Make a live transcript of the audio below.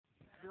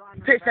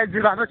Pissheads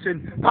of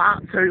Everton,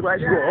 part 2,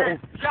 let's roll.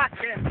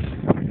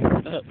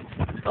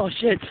 Oh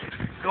shit.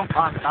 Go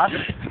past that.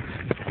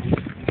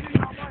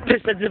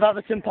 Pissheads of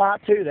Everton,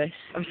 part 2, this.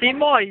 I've seen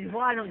more, he's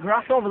lying on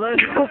grass over there.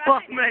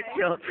 Fuck,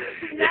 Mitchell.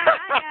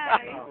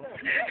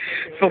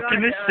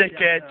 Fucking this sick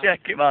here, check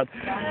it, man.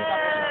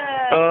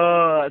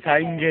 Oh, it's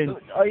hanging.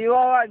 Are you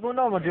alright going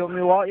on, or do you want me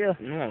to walk you?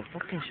 No,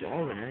 fucking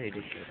sure, no, you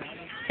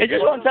He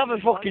just wants to have a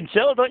fucking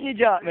chill, don't you,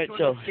 Jack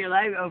Mitchell? Chill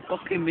out, I've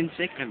fucking been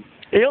sickened.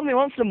 He only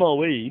wants some more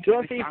weed. Do you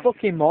want to see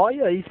fucking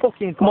Moya? He's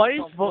fucking...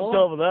 Moya's fucked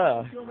over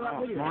there.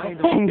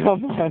 Hang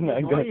on, man,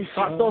 hang on. He's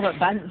fucked over at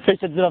Bent.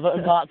 Pissheads of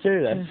Everton, part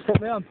 2, then. Put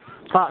me on.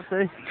 Part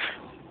 2.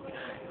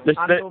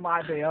 Handle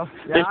my beer.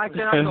 Yeah, I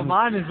can handle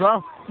mine as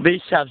well.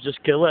 These chavs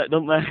just kill it,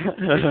 don't they?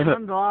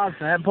 Handle ours,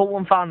 mate. Put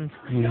one fan.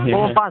 Yeah. Put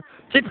one fan.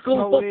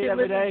 Typical fucking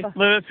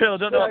Liverpool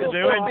don't know what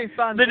they're doing.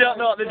 They don't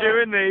know what they're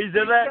doing, these,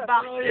 do they?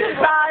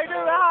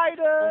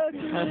 Rider,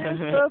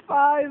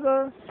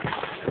 fiver.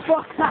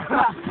 Fuck that.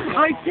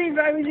 I see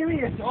very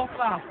serious. Off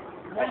that.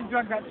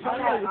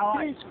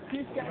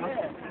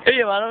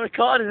 Here, man, I'm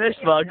recording this,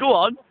 man. Go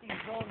on.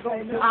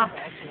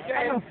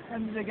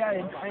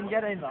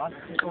 Get in, lad.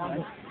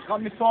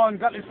 Got my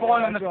phone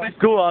on the fist.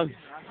 Go on.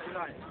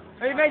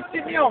 Are you making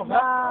sit me up?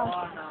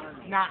 Nah,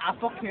 I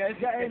fucking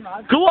get in,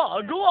 lad. Go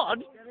on, go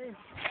on.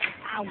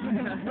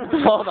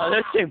 Hold on,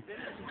 that's him.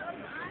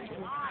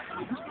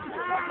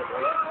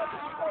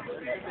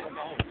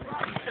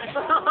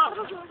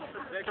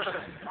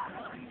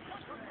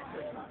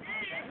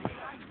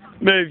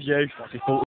 Move you.